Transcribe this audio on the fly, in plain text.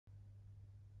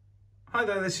Hi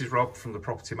there, this is Rob from The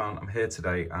Property Man. I'm here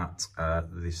today at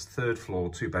this third floor,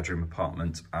 2-bedroom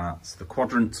apartment at the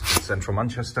Quadrant in central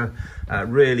Manchester,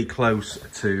 really close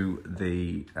to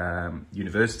the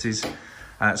universities.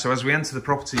 So as we enter the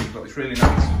property, you've got this really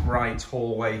nice bright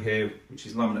hallway here, which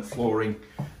is laminate flooring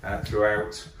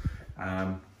throughout.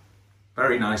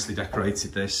 Very nicely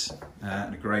decorated this,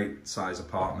 and a great size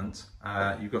apartment.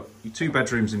 You've got your 2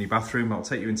 bedrooms and your bathroom. I'll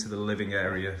take you into the living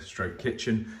area stroke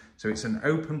kitchen. So it's an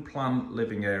open plan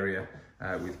living area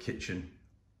with kitchen.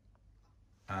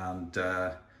 And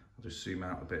I'll just zoom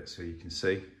out a bit so you can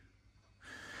see.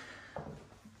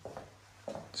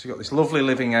 So you've got this lovely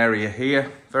living area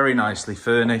here, very nicely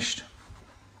furnished.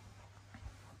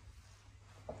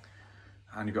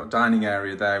 And you've got a dining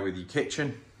area there with your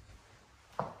kitchen.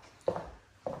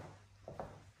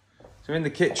 So in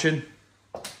the kitchen,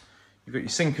 you've got your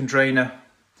sink and drainer,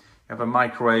 you have a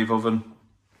microwave oven,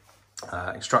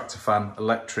 extractor fan,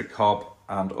 electric hob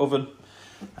and oven.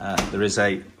 There is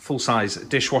a full-size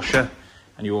dishwasher,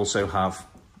 and you also have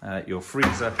your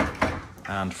freezer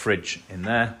and fridge in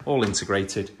there, all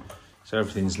integrated. So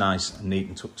everything's nice and neat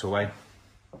and tucked away.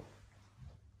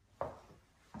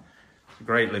 It's a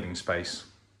great living space.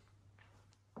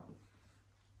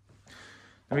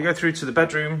 Then we go through to the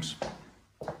bedrooms.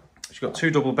 You've got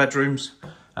 2 double bedrooms,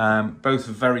 both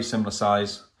of very similar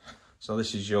size. So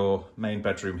this is your main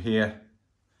bedroom here.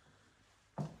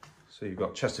 So you've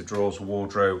got chest of drawers,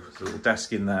 wardrobe, a little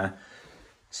desk in there,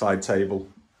 side table,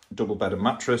 double bed and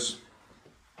mattress.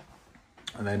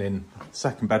 And then in the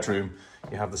second bedroom,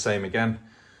 you have the same again,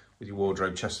 with your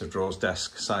wardrobe, chest of drawers,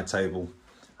 desk, side table,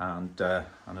 and a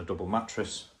double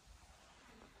mattress.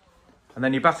 And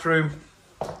then your bathroom,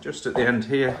 just at the end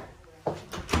here,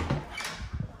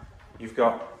 you've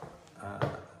got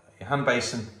your hand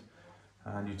basin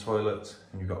and your toilet,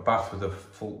 and you've got a bath with a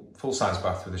full-size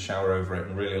bath with a shower over it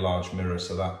and a really large mirror,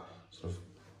 so that sort of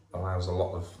allows a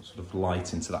lot of sort of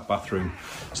light into that bathroom.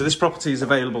 So this property is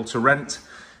available to rent,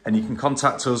 and you can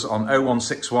contact us on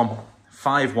 0161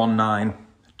 519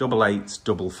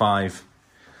 8855.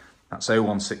 That's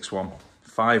 0161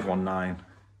 519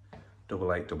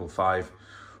 8855.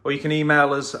 Or you can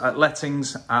email us at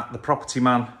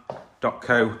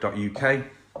lettings@thepropertyman.co.uk.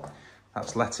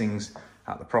 That's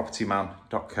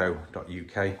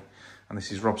lettings@thepropertyman.co.uk. And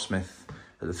this is Rob Smith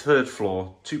at the 3rd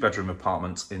floor, 2-bedroom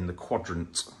apartment in the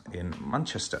Quadrant in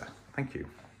Manchester. Thank you.